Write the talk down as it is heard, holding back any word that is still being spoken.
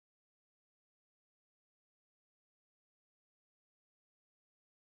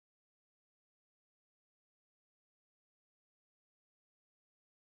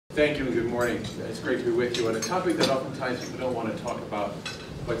Thank you and good morning. It's great to be with you on a topic that oftentimes people don't want to talk about,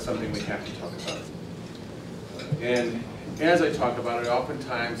 but something we have to talk about. And as I talk about it, I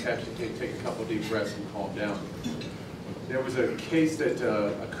oftentimes have to take a couple deep breaths and calm down. There was a case that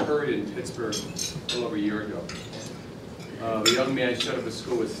occurred in Pittsburgh a little over a year ago. The young man showed up at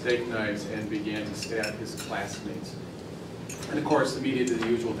school with steak knives and began to stab his classmates. And of course, the media did the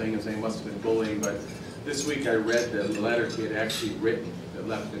usual thing of saying it must have been bullying, but this week I read the letter he had actually written that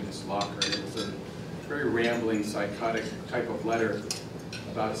left in his locker. And it was a very rambling, psychotic type of letter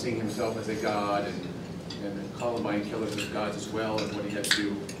about seeing himself as a god and the Columbine killers as gods as well, and what he had to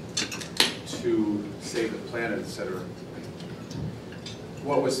do to save the planet, etc.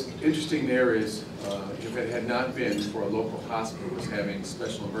 What was interesting there is, if it had not been for a local hospital was having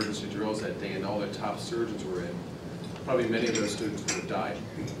special emergency drills that day and all their top surgeons were in, probably many of those students would have died.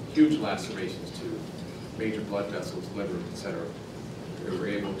 Huge lacerations to major blood vessels, liver, etc. They were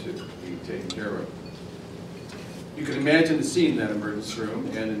able to be taken care of. You can imagine the scene in that emergency room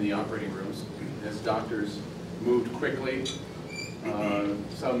and in the operating rooms as doctors moved quickly.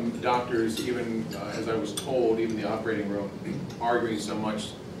 Some doctors, even as I was told, even in the operating room, arguing so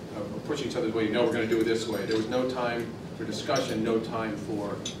much, pushing each other's way, no, we're going to do it this way. There was no time for discussion, no time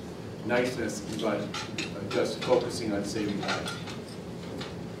for niceness, but just focusing on saving lives.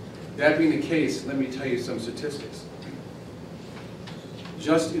 That being the case, let me tell you some statistics.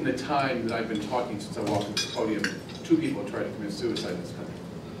 Just in the time that I've been talking since I walked to this podium, 2 people tried to commit suicide in this country.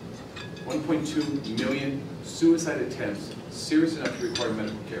 1.2 million suicide attempts serious enough to require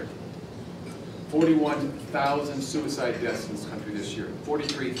medical care. 41,000 suicide deaths in this country this year.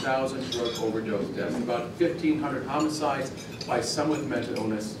 43,000 drug overdose deaths. About 1,500 homicides by someone with mental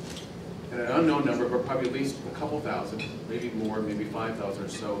illness. And an unknown number, but probably at least a couple thousand, maybe more, maybe 5,000 or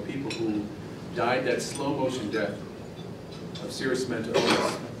so, people who died that slow motion death of serious mental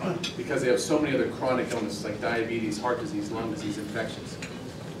illness because they have so many other chronic illnesses like diabetes, heart disease, lung disease, infections.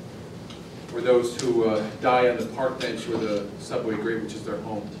 Or those who die on the park bench or the subway grave, which is their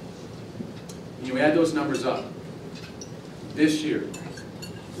home. And you add those numbers up. This year,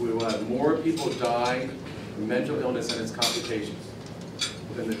 we will have more people die from mental illness and its complications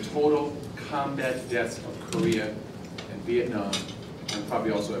than the total combat deaths of Korea and Vietnam, and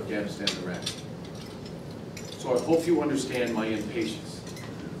probably also Afghanistan and Iraq. So I hope you understand my impatience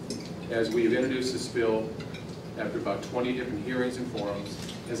as we've introduced this bill after about 20 different hearings and forums,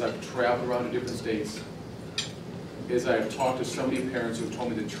 as I've traveled around to different states, as I've talked to so many parents who have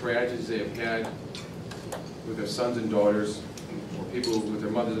told me the tragedies they have had with their sons and daughters, or people with their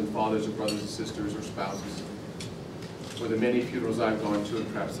mothers and fathers, or brothers and sisters, or spouses, or the many funerals I've gone to,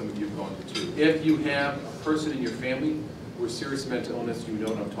 and perhaps some of you have gone to too. If you have a person in your family with serious mental illness, you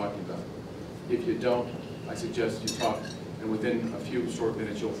know what I'm talking about. If you don't, I suggest you talk, and within a few short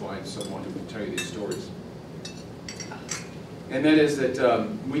minutes you'll find someone who can tell you these stories. And that is that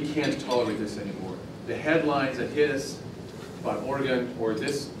we can't tolerate this anymore. The headlines that hit us about Oregon, or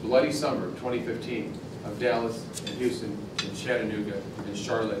this bloody summer of 2015, of Dallas and Houston and Chattanooga and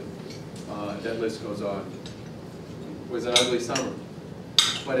Charlotte, that list goes on, was an ugly summer.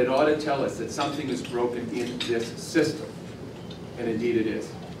 But it ought to tell us that something is broken in this system, and indeed it is.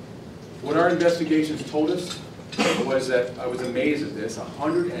 What our investigations told us was that, I was amazed at this,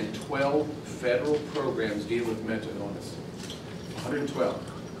 112 federal programs deal with mental illness. 112.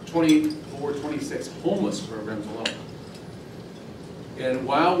 24, 26 homeless programs alone. And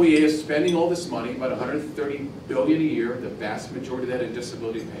while we are spending all this money, about $130 billion a year, the vast majority of that in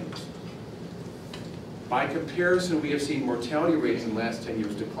disability payments, by comparison, we have seen mortality rates in the last 10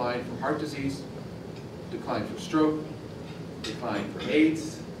 years decline for heart disease, decline for stroke, decline for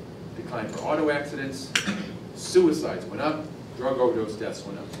AIDS, decline for auto accidents, suicides went up, drug overdose deaths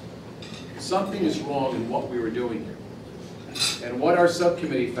went up. Something is wrong in what we were doing here. And what our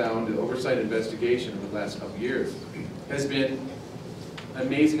subcommittee found, the oversight investigation over the last couple of years, has been an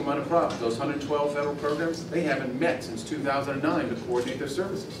amazing amount of problems. Those 112 federal programs, they haven't met since 2009 to coordinate their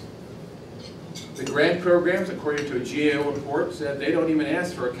services. The grant programs, according to a GAO report, said they don't even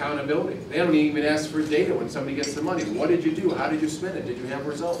ask for accountability. They don't even ask for data when somebody gets the money. What did you do? How did you spend it? Did you have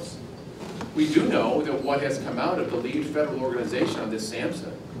results? We do know that what has come out of the lead federal organization on this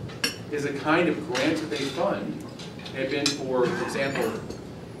SAMHSA is a kind of grants that they fund have been for example,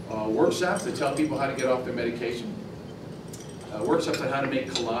 workshops to tell people how to get off their medication, workshops on how to make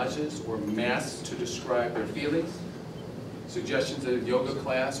collages or masks to describe their feelings, suggestions at a yoga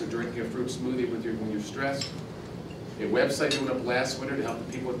class or drinking a fruit smoothie when you're stressed, a website that went up last winter to help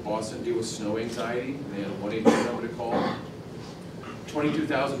the people in Boston deal with snow anxiety, and they had a 1-800 number to call,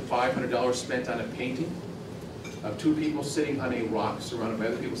 $22,500 spent on a painting of 2 people sitting on a rock, surrounded by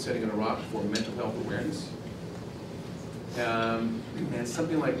other people sitting on a rock for mental health awareness. And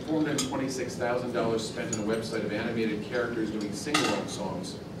something like $426,000 spent on a website of animated characters doing sing-along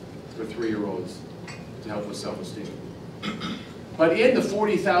songs for 3-year-olds to help with self-esteem. But in the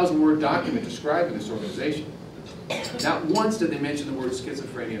 40,000-word document describing this organization, not once did they mention the word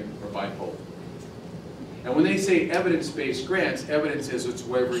schizophrenia or bipolar. And when they say evidence-based grants, evidence is it's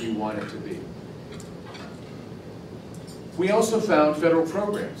wherever you want it to be. We also found federal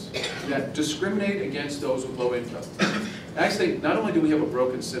programs that discriminate against those with low income. Actually, not only do we have a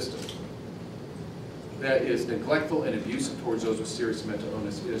broken system that is neglectful and abusive towards those with serious mental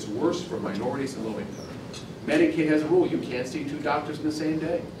illness, it is worse for minorities and low income. Medicaid has a rule, you can't see 2 doctors in the same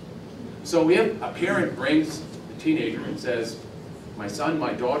day. So if a parent brings a teenager and says, my son,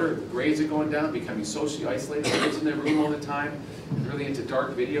 my daughter, the grades are going down, becoming socially isolated, lives in their room all the time, really into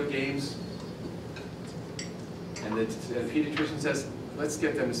dark video games, and the pediatrician says, let's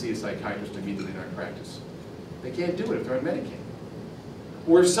get them to see a psychiatrist immediately in our practice. They can't do it if they're on Medicaid.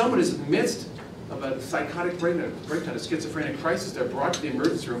 Or if someone is in the midst of a psychotic breakdown, a schizophrenic crisis, they're brought to the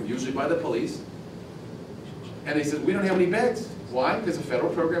emergency room, usually by the police, and they said, we don't have any beds. Why? Because the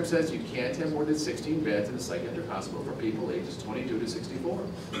federal program says you can't have more than 16 beds in a psychiatric hospital for people ages 22 to 64.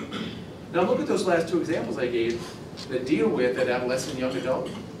 Now look at those last 2 examples I gave that deal with that adolescent young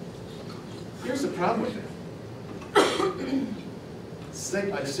adult. Here's the problem with that.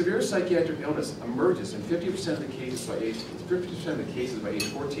 A severe psychiatric illness emerges in 50% of the cases by age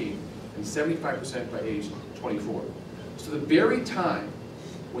 14 and 75% by age 24. So the very time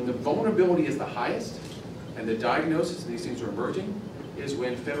when the vulnerability is the highest and the diagnosis and these things are emerging is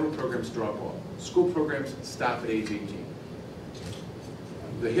when federal programs drop off. School programs stop at age 18.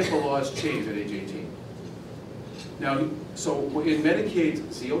 The HIPAA laws change at age 18. Now, so in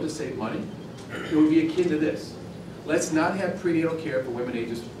Medicaid's zeal to save money, it would be akin to this. Let's not have prenatal care for women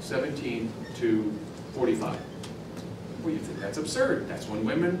ages 17 to 45. Well, you think that's absurd. That's when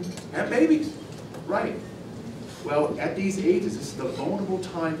women have babies. Right. Well, at these ages, this is the vulnerable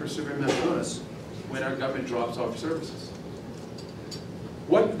time for severe mental illness when our government drops off services.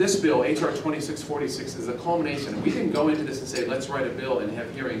 What this bill, H.R. 2646, is a culmination. And we didn't go into this and say, let's write a bill and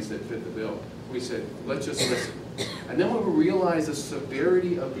have hearings that fit the bill. We said, let's just listen. And then when we realized the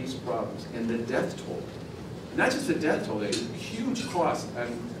severity of these problems and the death toll, not just the death toll, there's a huge cost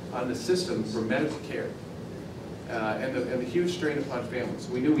on the system for medical care and the huge strain upon families.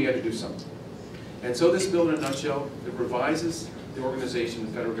 We knew we had to do something. And so this bill, in a nutshell, it revises the organization of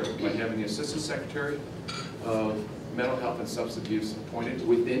the federal government by having the Assistant Secretary of Mental Health and Substance Abuse appointed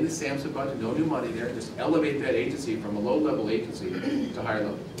within the SAMHSA budget, no new money there, just elevate that agency from a low-level agency to higher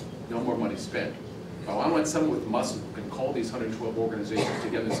level. No more money spent. Well, I want someone with muscle who can call these 112 organizations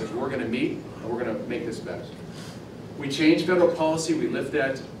together and says, we're going to meet and we're going to make this better. We changed federal policy. We lift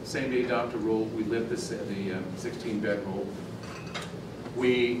that same-day doctor rule. We lift the 16-bed rule.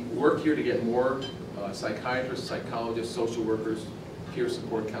 We work here to get more psychiatrists, psychologists, social workers, peer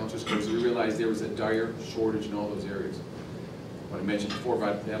support counselors, because we realized there was a dire shortage in all those areas. What I mentioned before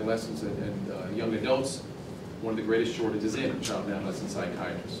about adolescents and young adults, one of the greatest shortages in child and adolescent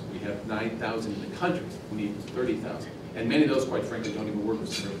psychiatrists. We have 9,000 in the country. We need 30,000. And many of those, quite frankly, don't even work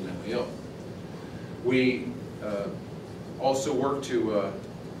with severely mentally ill. We also work to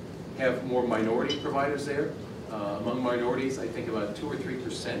have more minority providers there. Among minorities, I think about 2 or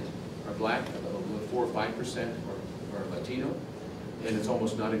 3% are black, 4 or 5% are Latino, and it's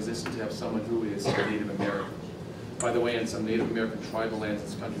almost non-existent to have someone who is Native American. By the way, in some Native American tribal lands in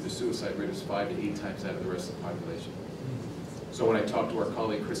this country, the suicide rate is 5 to 8 times that of the rest of the population. So when I talked to our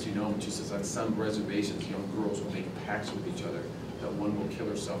colleague Christy Nolan, she says on some reservations, young girls will make pacts with each other that one will kill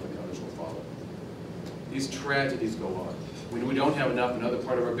herself and the others will follow. These tragedies go on. When we don't have enough, another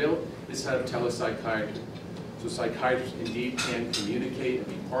part of our bill is how to telepsychiatry. So psychiatrists indeed can communicate and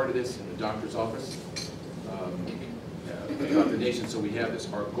be part of this in the doctor's office throughout the nation. So we have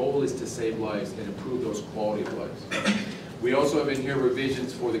this. Our goal is to save lives and improve those quality of lives. We also have in here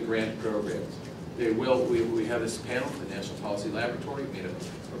revisions for the grant programs. We have this panel, the National Policy Laboratory, made up of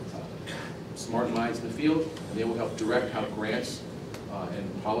smart minds in the field, and they will help direct how grants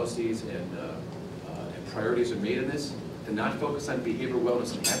and policies and priorities are made in this, to not focus on behavioral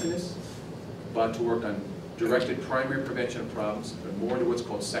wellness and happiness, but to work on directed primary prevention of problems, but more into what's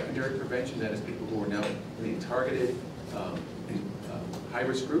called secondary prevention, that is people who are now in the targeted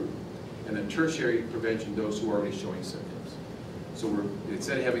high-risk group, and then tertiary prevention, those who are already showing symptoms. So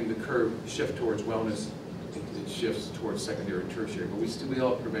instead of having the curve shift towards wellness, it shifts towards secondary and tertiary, but we still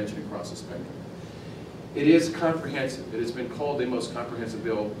have prevention across the spectrum. It is comprehensive. It has been called the most comprehensive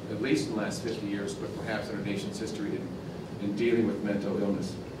bill, at least in the last 50 years, but perhaps in our nation's history in dealing with mental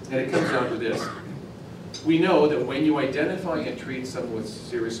illness. And it comes down to this. We know that when you identify and treat someone with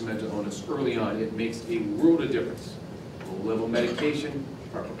serious mental illness early on, it makes a world of difference. Low-level medication,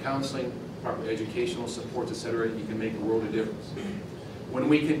 proper counseling, proper educational supports, etc., you can make a world of difference. When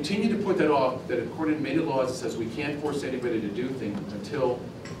we continue to put that off, that according to many laws, it says we can't force anybody to do things until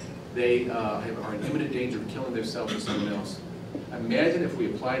they are in imminent danger of killing themselves or someone else. Imagine if we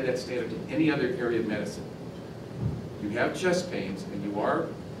applied that standard to any other area of medicine. You have chest pains, and you are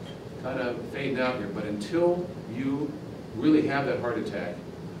kind of fading out here, but until you really have that heart attack,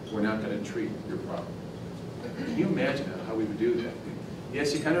 we're not going to treat your problem. Can you imagine how we would do that?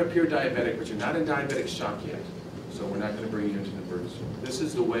 Yes, you kind of appear diabetic, but you're not in diabetic shock yet, so we're not going to bring you into the emergency room. This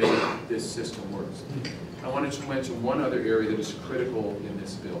is the way this system works. I wanted to mention one other area that is critical in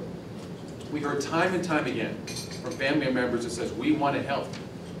this bill. We heard time and time again from family members that says, we want to help.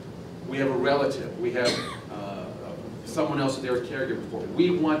 We have a relative. We have someone else that they're a caregiver for. We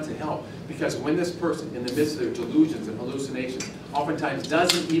want to help. Because when this person, in the midst of their delusions and hallucinations, oftentimes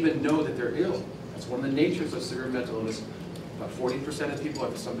doesn't even know that they're ill. That's one of the natures of severe mental illness. About 40% of people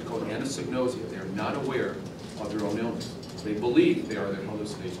have something called anosognosia. They are not aware of their own illness. They believe they are their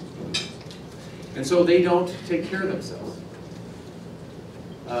hallucinations, delusions. And so they don't take care of themselves.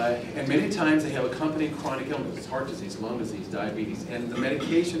 And many times they have accompanying chronic illness, heart disease, lung disease, diabetes, and the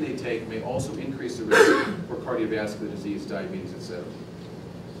medication they take may also increase the risk for cardiovascular disease, diabetes, etc.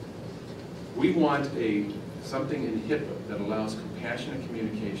 We want something in HIPAA that allows compassionate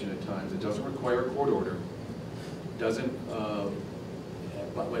communication at times. It doesn't require a court order, doesn't,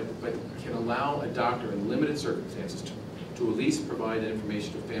 but can allow a doctor in limited circumstances to at least provide that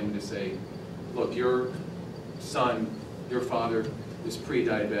information to a family to say, look, your son, your father, is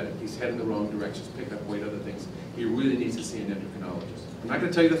pre-diabetic. He's heading the wrong direction. He's picking up weight, other things. He really needs to see an endocrinologist. I'm not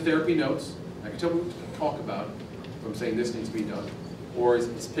going to tell you the therapy notes. I can tell you what to talk about from saying this needs to be done. Or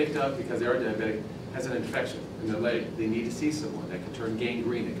it's picked up because they are diabetic, has an infection in their leg. They need to see someone that could turn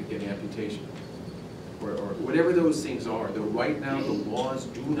gangrene, that could get amputation. Or whatever those things are. Though right now the laws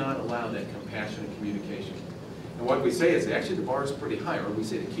do not allow that compassionate communication. And what we say is actually the bar is pretty high, or we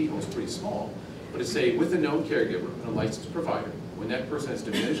say the keyhole is pretty small. But it's say with a known caregiver and a licensed provider, when that person has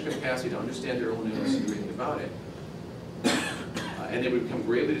diminished capacity to understand their own illness and do anything about it, and they would become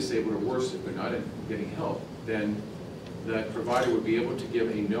gravely disabled or worse if they're not getting help, then that provider would be able to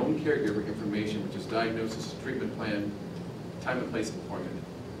give a known caregiver information, which is diagnosis, treatment plan, time and place of appointment,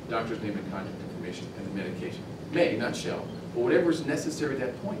 doctor's name and contact information, and the medication. May, not shall, but whatever is necessary at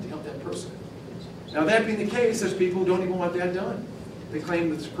that point to help that person. Now that being the case, there's people who don't even want that done. They claim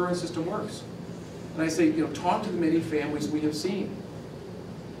that the current system works. And I say, talk to the many families we have seen.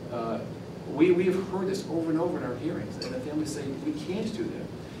 We have heard this over and over in our hearings, and the families say, we can't do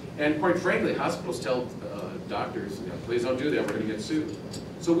that. And quite frankly, hospitals tell doctors, please don't do that, we're going to get sued.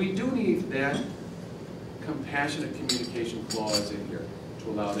 So we do need that compassionate communication clause in here to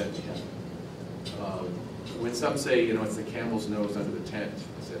allow that to happen. When some say, it's the camel's nose under the tent,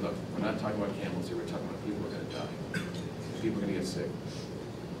 I say, look, we're not talking about camels here, we're talking about people who are going to die. People are going to get sick.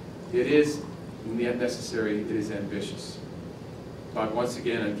 It is necessary, it is ambitious. But once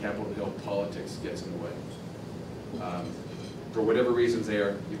again, on Capitol Hill, politics gets in the way. For whatever reasons they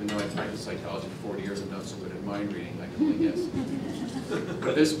are, even though I practiced psychology for 40 years and not so good at mind reading, I can only guess. But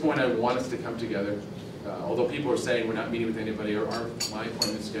at this point, I want us to come together. Although people are saying we're not meeting with anybody, my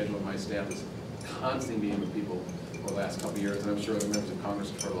appointment schedule and my staff is constantly meeting with people for the last couple of years, and I'm sure the members of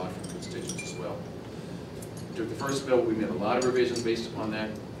Congress have heard a lot from constituents as well. We took the first bill, we made a lot of revisions based upon that,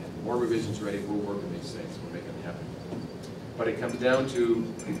 and more revisions ready. We'll work on these things, we'll make them happen. But it comes down to,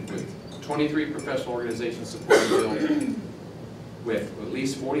 with 23 professional organizations supporting the bill, with at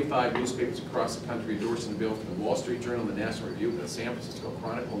least 45 newspapers across the country endorsing the bill, from the Wall Street Journal, the National Review, the San Francisco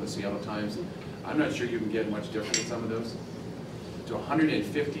Chronicle, and the Seattle Times. I'm not sure you can get much different than some of those. To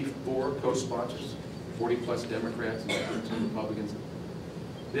 154 co-sponsors, 40-plus Democrats and 13 Republicans.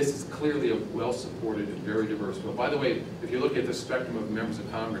 This is clearly a well-supported and very diverse bill. By the way, if you look at the spectrum of members of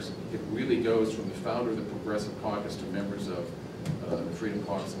Congress, it really goes from the founder of the Progressive Caucus to members of the Freedom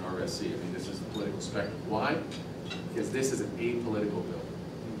Caucus and RSC. I mean, this is the political spectrum. Why? Because this is an apolitical bill.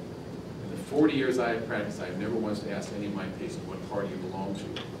 In the 40 years I have practiced, I've never once asked any of my patients what party you belong to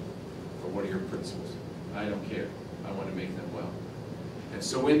or what are your principles. I don't care. I want to make them well. And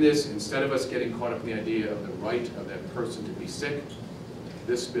so in this, instead of us getting caught up in the idea of the right of that person to be sick,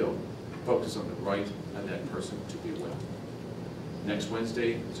 this bill focuses on the right of that person to be well. Next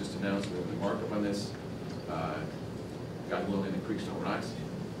Wednesday, it's just announced we're going to mark up on this. God willing, the creeks don't rise.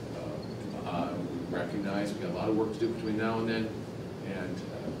 We recognize guys. We've got a lot of work to do between now and then, and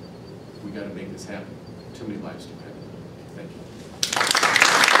we got to make this happen. Too many lives depend on it. Thank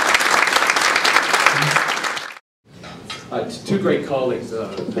you. Two great colleagues,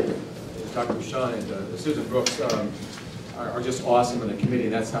 Dr. Bucshon and Susan Brooks, are just awesome in the committee,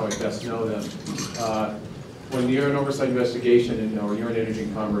 and that's how I best know them. When you're in oversight investigation or you're in energy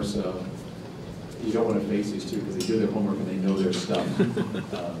and commerce, you don't want to face these two because they do their homework and they know their stuff.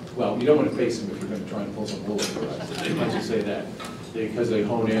 Well, you don't want to face them if you're going to try and pull some bullets for us. I should say that because they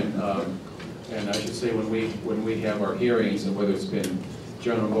hone in. And I should say when we have our hearings, and whether it's been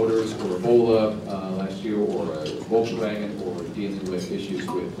General Motors or Ebola last year, or Volkswagen, or dealing with issues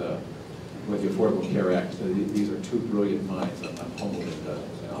with the Affordable Care Act, these are two brilliant minds. I'm humbled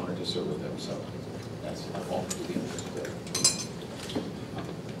and honored to serve with them. So that's all to begin with.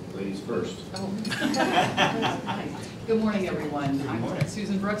 Ladies first. Oh. Hi. Good morning, everyone. I'm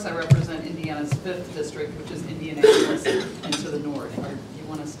Susan Brooks. I represent Indiana's 5th district, which is Indianapolis and to the north. You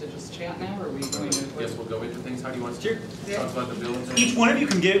want us to just chat now, or are we going to? Yes, we'll go into things. How do you want us to talk about the bill? Each one of you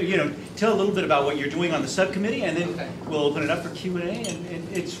can give, tell a little bit about what you're doing on the subcommittee, and then we'll open it up for Q&A. And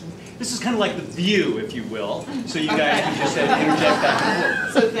this is kind of like the View, if you will. So you guys can just interject back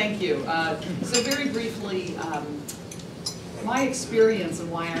and forth. So thank you. So very briefly. My experience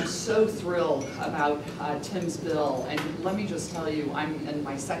and why I'm so thrilled about Tim's bill, and let me just tell you, I'm in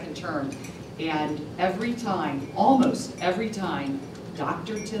my 2nd term, and every time, almost every time,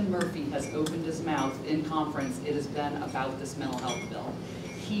 Dr. Tim Murphy has opened his mouth in conference, it has been about this mental health bill.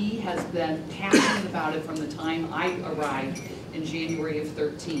 He has been passionate about it from the time I arrived in January of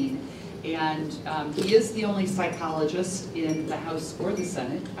 13, and he is the only psychologist in the House or the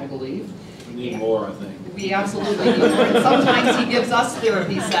Senate, I believe. We need more, I think. We absolutely need more. And sometimes he gives us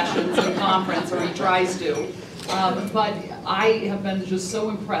therapy sessions in conference, or he tries to. But I have been just so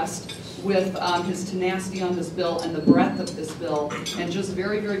impressed with his tenacity on this bill and the breadth of this bill. And just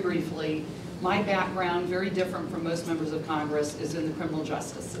very, very briefly, my background, very different from most members of Congress, is in the criminal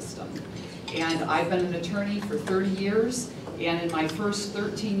justice system. And I've been an attorney for 30 years, and in my first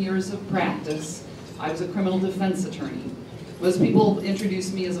 13 years of practice, I was a criminal defense attorney. Most people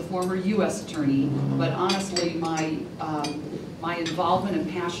introduce me as a former U.S. attorney, but honestly, my involvement and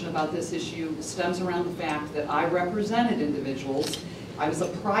passion about this issue stems around the fact that I represented individuals. I was a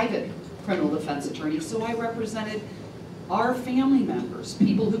private criminal defense attorney, so I represented our family members,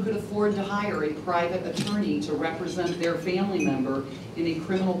 people who could afford to hire a private attorney to represent their family member in a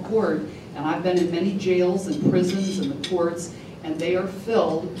criminal court. And I've been in many jails and prisons and the courts, and they are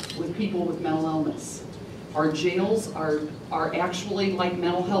filled with people with mental illness. Our jails are actually like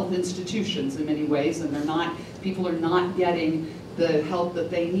mental health institutions in many ways, and people are not getting the help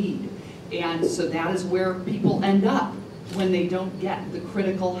that they need. And so that is where people end up when they don't get the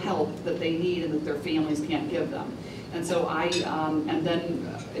critical help that they need and that their families can't give them. And so and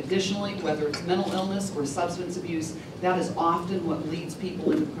then additionally, whether it's mental illness or substance abuse, that is often what leads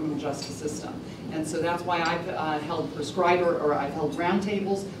people into the criminal justice system. And so that's why I've held I've held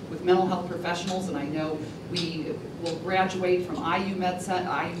roundtables with mental health professionals, and I know we will graduate from IU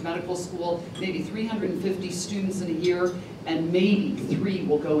Medical School, maybe 350 students in a year, and maybe 3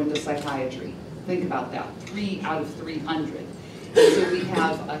 will go into psychiatry. Think about that, 3 out of 300. And so we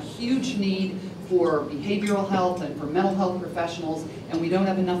have a huge need for behavioral health and for mental health professionals, and we don't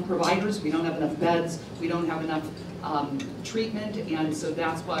have enough providers, we don't have enough beds, we don't have enough treatment, and so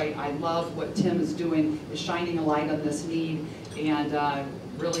that's why I love what Tim is doing, is shining a light on this need, and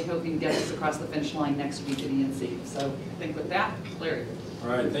really hoping to get us across the finish line next week at ENC. So I think with that, Larry. All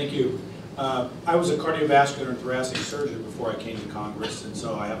right, thank you. I was a cardiovascular and thoracic surgeon before I came to Congress, and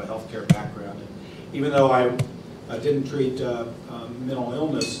so I have a healthcare background. And even though I didn't treat mental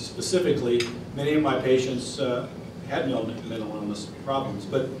illness specifically, many of my patients had mental illness problems.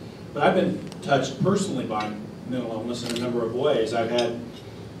 But I've been touched personally by mental illness in a number of ways. I had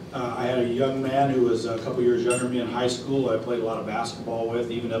a young man who was a couple years younger than me in high school. I played a lot of basketball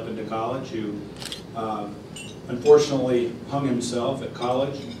with, even up into college, who unfortunately hung himself at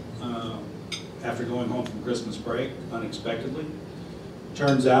college after going home from Christmas break unexpectedly.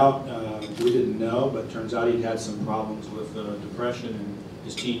 Turns out, we didn't know, but turns out he'd had some problems with depression in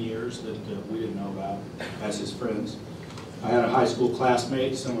his teen years that we didn't know about as his friends. I had a high school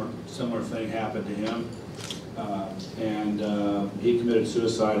classmate, similar thing happened to him, and he committed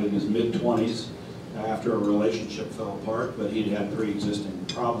suicide in his mid-20s after a relationship fell apart, but he'd had pre-existing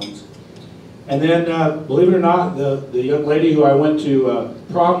problems. And then, believe it or not, the young lady who I went to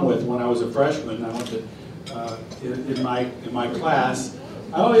prom with when I was a freshman, I went to in my class.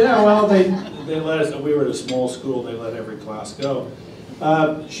 Oh yeah, well they let us. We were at a small school. They let every class go,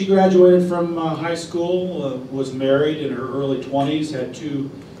 She graduated from high school, was married in her early 20s, had 2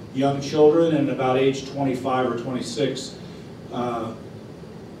 young children, and about age 25 or 26 had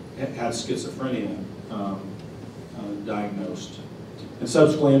schizophrenia diagnosed, and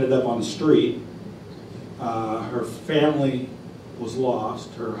subsequently ended up on the street. Her family was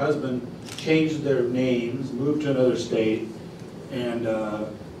lost. Her husband changed their names, moved to another state, and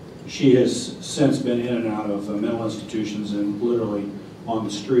she has since been in and out of mental institutions and literally on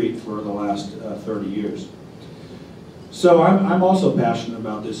the street for the last 30 years. So I'm also passionate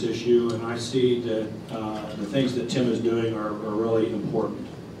about this issue, and I see that the things that Tim is doing are really important.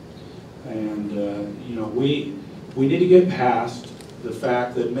 And you know, we need to get past the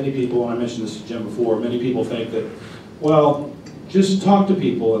fact that many people, and I mentioned this to Jim before, many people think that, well, just talk to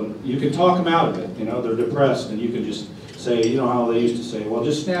people and you can talk them out of it. You know, they're depressed and you can just say, you know how they used to say, well,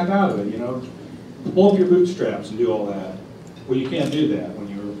 just snap out of it, you know, pull up your bootstraps and do all that. Well, you can't do that when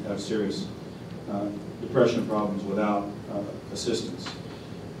you have serious depression problems without assistance.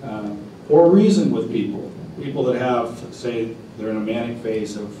 Or reason with people that have, say, they're in a manic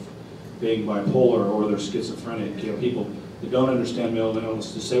phase of being bipolar or they're schizophrenic, you know, people that don't understand mental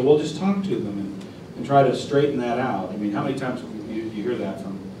illness, to say, well, just talk to them and try to straighten that out. I mean, how many times you hear that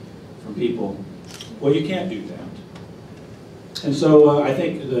from people? Well, you can't do that. And so I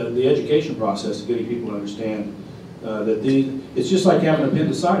think the education process is getting people to understand that it's just like having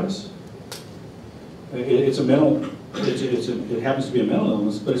appendicitis. It's a mental, it happens to be a mental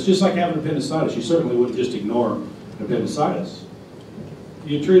illness, but it's just like having appendicitis. You certainly wouldn't just ignore an appendicitis.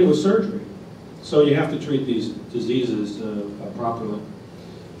 You treat it with surgery. So you have to treat these diseases properly.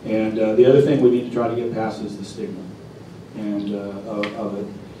 And the other thing we need to try to get past is the stigma and of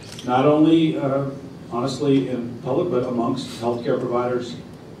it. Not only, honestly, in public, but amongst healthcare providers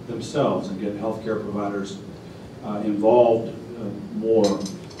themselves, and get healthcare providers involved more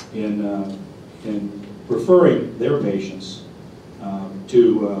in referring their patients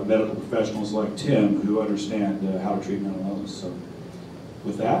to medical professionals like Tim, who understand how to treat mental illness. So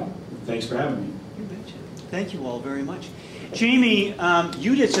with that, thanks for having me. You betcha. Thank you all very much. Jamie,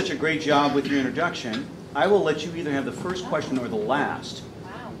 you did such a great job with your introduction. I will let you either have the first question or the last.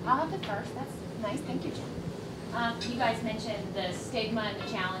 Wow, I'll have the first. That's nice. Thank you, Jim. You guys mentioned the stigma and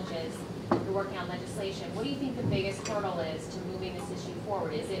the challenges. You're working on legislation. What do you think the biggest hurdle is to moving this issue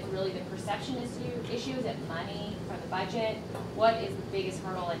forward? Is it really the perception issue? Is it money from the budget? What is the biggest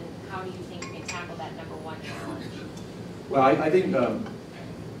hurdle, and how do you think you can tackle that #1 challenge? Well, I think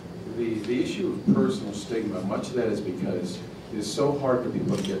the issue of personal stigma, much of that is because it is so hard for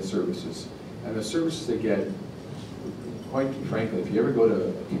people to get services. And the services they get, quite frankly, if you ever go to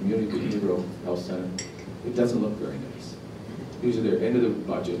a community behavioral health center, it doesn't look very nice. Usually they're end of the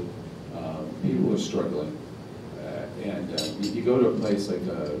budget, people are struggling, and you go to a place like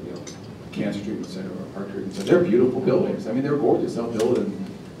a cancer treatment center or a heart treatment center, they're beautiful buildings. I mean, they're gorgeous. They'll build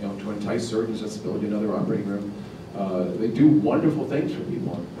and to entice surgeons, let's build another operating room. They do wonderful things for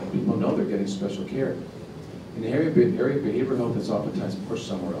people, and people know they're getting special care. In the area of behavioral health, it's oftentimes pushed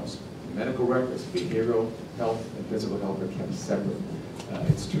somewhere else. Medical records, behavioral health, and physical health are kept separate.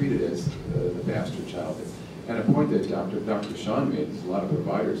 It's treated as the bastard child. And a point that Dr. Bucshon made is a lot of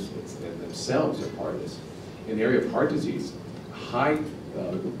providers themselves are part of this. In the area of heart disease, high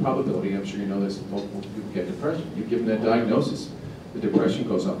probability, I'm sure you know this, people get depression. You give them that diagnosis, the depression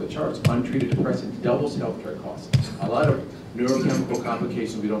goes off the charts. Untreated depression doubles healthcare costs. A lot of neurochemical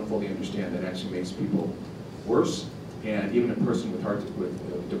complications we don't fully understand that actually makes people worse. And even a person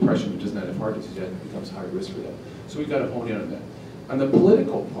with depression who does not have heart disease yet becomes high risk for that. So we've got to hone in on that. On the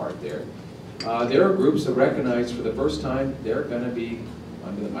political part there are groups that recognize for the first time they're going to be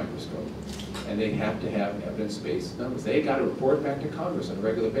under the microscope. And they have to have evidence-based numbers. They got to report back to Congress on a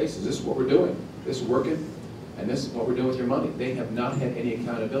regular basis. This is what we're doing. This is working. And this is what we're doing with your money. They have not had any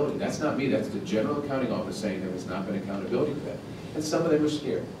accountability. That's not me. That's the General Accounting Office saying there has not been accountability for that. And some of them are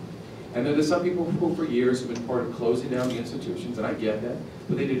scared. And then there's some people who for years have been part of closing down the institutions, and I get that,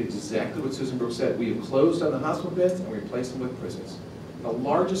 but they did exactly what Susan Brooks said. We have closed down the hospital beds and we replaced them with prisons. The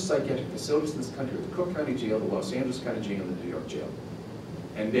largest psychiatric facilities in this country are the Cook County Jail, the Los Angeles County Jail, and the New York Jail.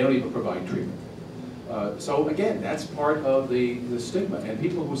 And they don't even provide treatment. So again, that's part of the stigma. And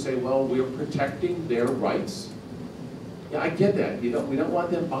people who say, well, we're protecting their rights. Yeah, I get that. We don't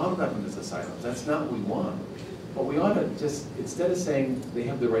want them bottled up in this asylum. That's not what we want. But we ought to just, instead of saying they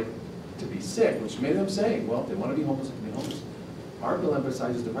have the right to be sick, which made them say, well, if they want to be homeless, they can be homeless. Our bill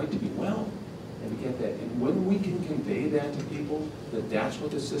emphasizes the right to be well. And we get that. And when we can convey that to people, that that's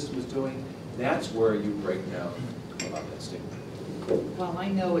what the system is doing, that's where you break down a lot of that stigma. Well, I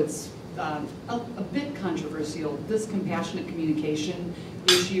know it's a bit controversial, this compassionate communication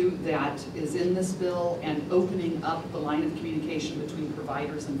issue that is in this bill and opening up the line of communication between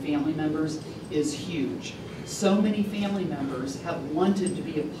providers and family members is huge. So many family members have wanted to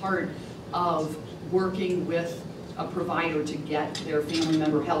be a part of working with a provider to get their family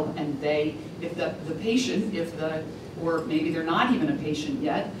member help, and they, if the patient, or maybe they're not even a patient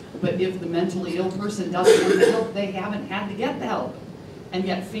yet, but if the mentally ill person doesn't want the help, they haven't had to get the help. And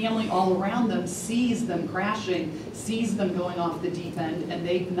yet family all around them sees them crashing, sees them going off the deep end, and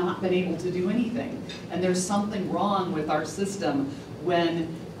they've not been able to do anything. And there's something wrong with our system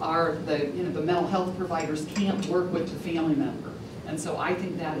when the mental health providers can't work with the family member. And so I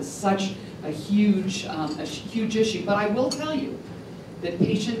think that is such a huge issue. But I will tell you that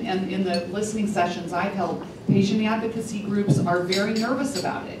and in the listening sessions I've held, patient advocacy groups are very nervous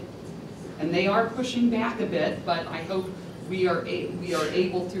about it. And they are pushing back a bit, but I hope we are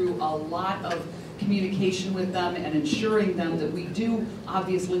able, through a lot of communication with them and ensuring them that we do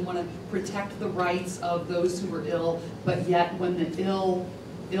obviously want to protect the rights of those who are ill, but yet when the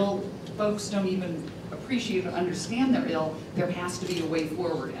ill folks don't even appreciate or understand they're ill, there has to be a way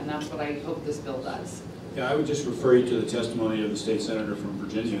forward, and that's what I hope this bill does. Yeah, I would just refer you to the testimony of the state senator from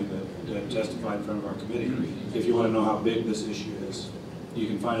Virginia that testified in front of our committee. If you want to know how big this issue is, you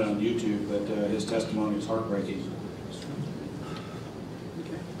can find it on YouTube, but his testimony is heartbreaking.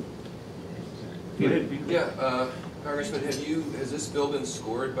 Yeah, Congressman, has this bill been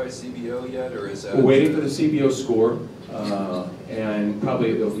scored by CBO yet, or is that? We're waiting for the CBO score, and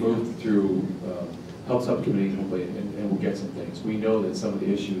probably it'll move through Health Subcommittee, hopefully, and we'll get some things. We know that some of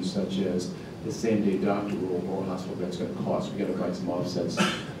the issues, such as the same-day doctor rule or hospital bed's going to cost. We got to find some offsets.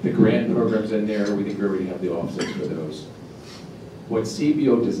 The grant programs in there, we think we already have the offsets for those. What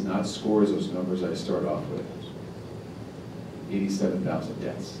CBO does not score is those numbers I start off with. 87,000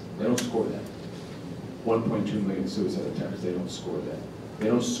 deaths. They don't score that. 1.2 million suicide attempts, they don't score that. They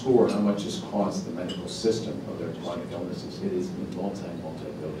don't score how much this costs the medical system of their chronic illnesses. It is in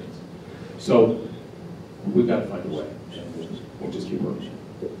multi-billions. So we've got to find a way, and we'll just keep working.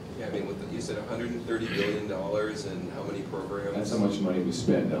 Yeah, I mean, you said $130 billion and how many programs? That's how much money we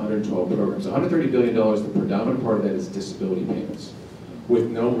spend, 112 programs. $130 billion, the predominant part of that is disability payments, with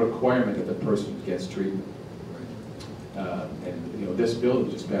no requirement that the person gets treatment. And this bill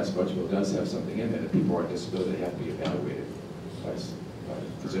that just passed, budget bill, does have something in there that people on disability have to be evaluated by a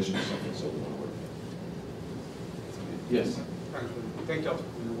physician or something, so we want to work there. Yes? Thank y'all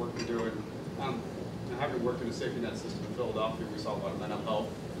for your work you're doing. Having worked in the safety net system in Philadelphia, we saw a lot of mental health.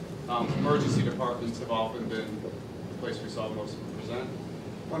 Emergency departments have often been the place we saw most of them present.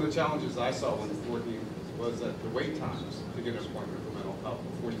 One of the challenges I saw when working was that the wait times to get an appointment for mental health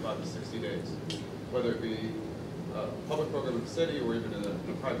were 45 to 60 days, whether it be a public program in the city or even in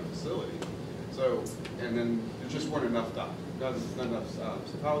a private facility. So, and then there just weren't enough doctors, not enough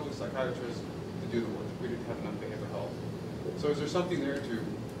psychologists, psychiatrists to do the work. We didn't have enough behavioral health. So is there something there to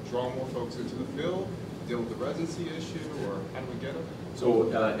draw more folks into the field, deal with the residency issue, or how do we get them?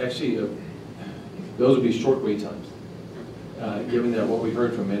 So actually, those would be short wait times. Given that what we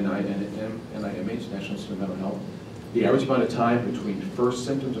heard from NIMH, National Institute of Mental Health, the average amount of time between first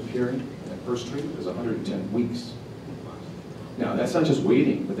symptoms appearing and first treatment is 110 weeks. Now, that's not just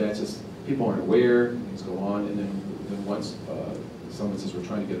waiting, but that's just people aren't aware, things go on, and then once someone says we're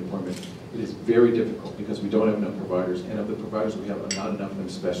trying to get an appointment, it is very difficult because we don't have enough providers, and of the providers we have, not enough of them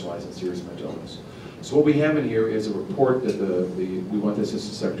specialize in serious mental illness. So what we have in here is a report that we want the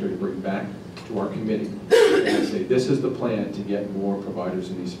Assistant Secretary to bring back to our committee and say this is the plan to get more providers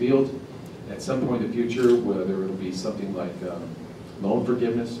in these fields. At some point in the future, whether it'll be something like loan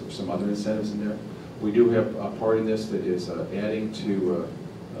forgiveness or some other incentives in there. We do have a part in this that is adding to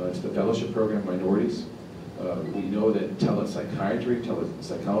the fellowship program minorities. We know that telepsychiatry,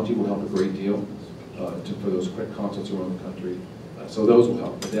 telepsychology will help a great deal for those quick consults around the country. So those will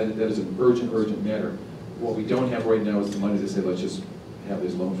help, but that is an urgent matter. What we don't have right now is the money to say, let's just have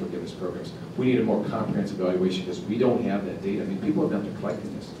these loan forgiveness programs. We need a more comprehensive evaluation because we don't have that data. I mean, people have not been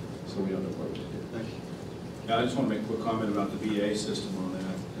collecting this, so we don't know what to do. Thank you. Yeah, I just want to make a quick comment about the VA system on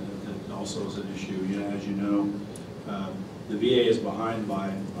that. That also is an issue. As you know, the VA is behind by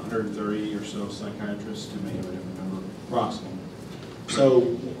 130 or so psychiatrists, you may have a different number, approximately.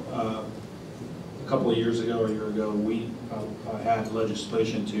 So a couple of years ago or a year ago, we had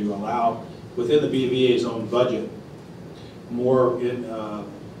legislation to allow, within the VA's own budget, more in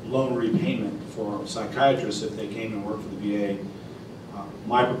loan repayment for psychiatrists if they came and worked for the VA.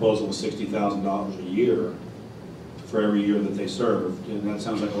 My proposal was $60,000 a year for every year that they served, and that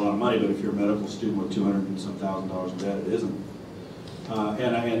sounds like a lot of money, but if you're a medical student with $200,000 in debt, it isn't.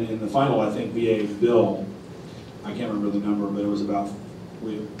 And in the final, I think, VA bill, I can't remember the number, but it was about,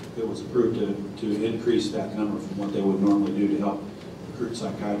 it was approved to increase that number from what they would normally do to help recruit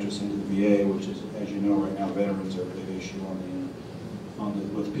psychiatrists into the VA, which is, as you know, right now, veterans are a big issue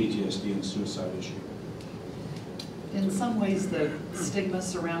with PTSD and suicide issue. In some ways, the stigma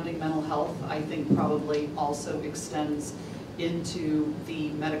surrounding mental health, I think, probably also extends into the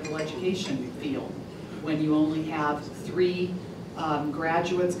medical education field. When you only have 3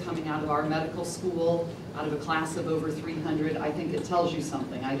 graduates coming out of our medical school, out of a class of over 300, I think it tells you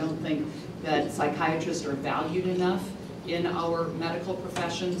something. I don't think that psychiatrists are valued enough in our medical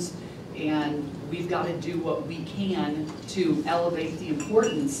professions, and we've got to do what we can to elevate the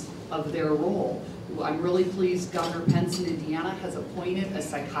importance of their role. I'm really pleased Governor Pence in Indiana has appointed a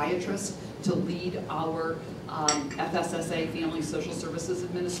psychiatrist to lead our FSSA, Family Social Services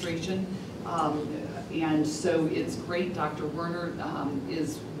Administration. And so it's great. Dr. Werner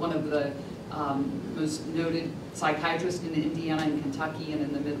is one of the most noted psychiatrists in Indiana and Kentucky and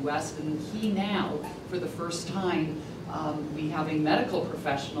in the Midwest. And he now, for the first time, we have a medical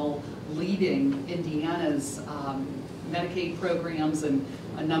professional leading Indiana's Medicaid programs and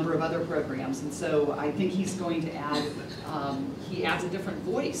a number of other programs. And so I think he's going to add, he adds a different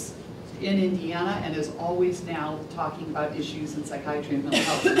voice in Indiana and is always now talking about issues in psychiatry and mental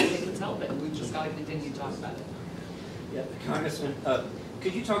health. And I think it's helping. We've just got to continue to talk about it. Yeah, Congressman,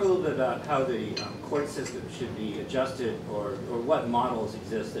 could you talk a little bit about how the court system should be adjusted, or what models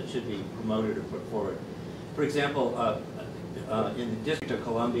exist that should be promoted or put forward? For example, in the District of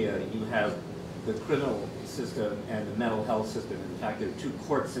Columbia, you have the criminal system and the mental health system. In fact, there are 2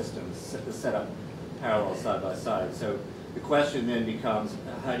 court systems set up parallel side by side. So the question then becomes,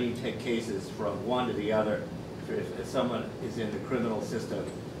 how do you take cases from one to the other? If someone is in the criminal system,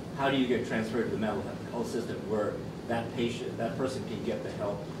 how do you get transferred to the mental health system where that person can get the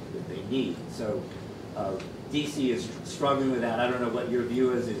help that they need? So DC is struggling with that. I don't know what your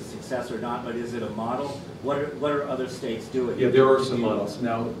view is success or not, but is it a model? What are other states doing? Yeah, there are some models.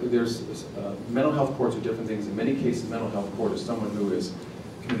 Now, there's mental health courts are different things. In many cases, mental health court is someone who has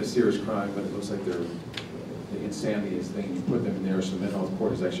committed a serious crime, but it looks like the insanity is thing. You put them in there, so the mental health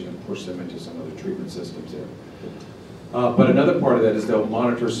court is actually going to push them into some other treatment systems there. But another part of that is they'll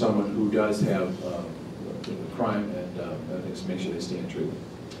monitor someone who does have crime and make sure they stay in treatment.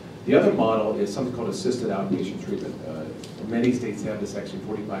 The other model is something called assisted outpatient treatment. Many states have this, actually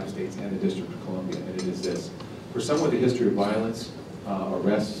 45 states and the District of Columbia, and it is this. For someone with a history of violence,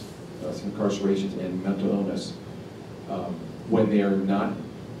 arrests, incarcerations, and mental illness, when they are not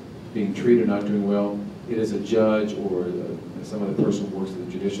being treated, not doing well, it is a judge or some other person who works in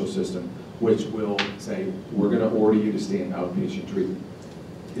the judicial system which will say, we're going to order you to stay in outpatient treatment.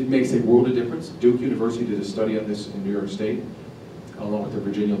 It makes a world of difference. Duke University did a study on this in New York State, along with the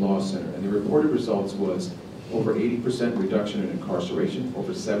Virginia Law Center, and the reported results was over 80% reduction in incarceration,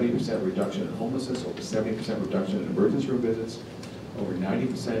 over 70% reduction in homelessness, over 70% reduction in emergency room visits, over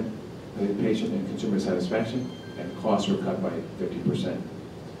 90% patient and consumer satisfaction, and costs were cut by 50%.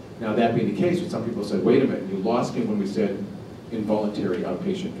 Now, that being the case, some people said, wait a minute, you lost me when we said involuntary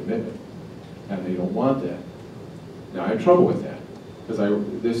outpatient commitment, and they don't want that. Now, I have trouble with that,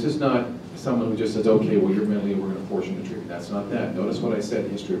 because this is not someone who just says, okay, well, you're mentally, we're going to force you into treatment. That's not that. Notice what I said,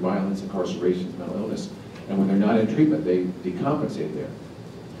 history of violence, incarcerations, mental illness. And when they're not in treatment, they decompensate there.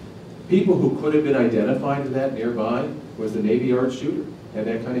 People who could have been identified with that nearby was the Navy Yard shooter, had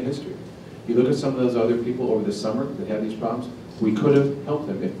that kind of history. You look at some of those other people over the summer that had these problems, we could have helped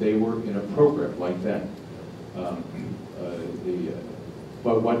them if they were in a program like that.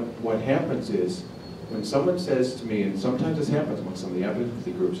 But what happens is, when someone says to me, and sometimes this happens among some of the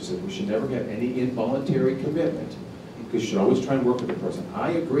advocacy groups, they say, we should never have any involuntary commitment, because you should always try and work with the person.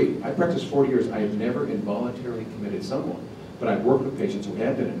 I agree. I practiced 40 years. I have never involuntarily committed someone, but I've worked with patients who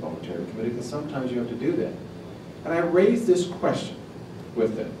have been involuntarily committed, because sometimes you have to do that. And I raised this question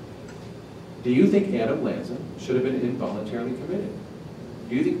with them. Do you think Adam Lanza should have been involuntarily committed?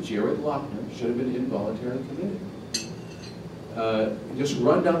 Do you think Jared Lochner should have been involuntarily committed? Just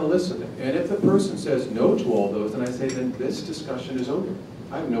run down the list of them. And if the person says no to all those, then I say, then this discussion is over.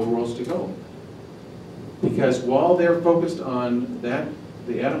 I have nowhere else to go. Because while they're focused on that,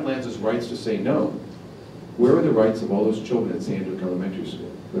 the Adam Lanza's rights to say no, where are the rights of all those children at Sandwick Elementary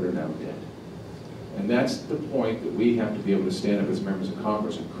School that are now dead? And that's the point that we have to be able to stand up as members of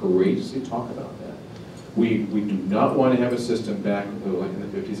Congress and courageously talk about that. We do not want to have a system back like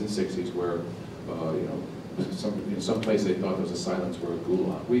in the 50s and 60s where, some place they thought there was a silence word,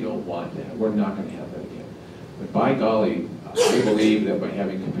 gulag. We don't want that. We're not going to have that again. But by golly, I believe that by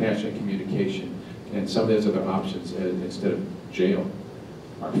having compassionate communication and some of those other options, instead of jail,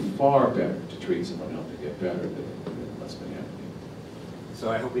 are far better to treat someone and help them get better than what's been happening. So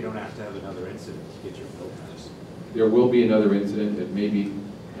I hope we don't have to have another incident to get your bill passed. There will be another incident that may be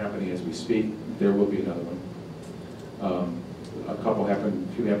happening as we speak. There will be another one. A couple happen,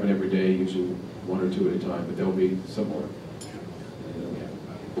 a few happen every day, usually one or two at a time, but there'll be some more.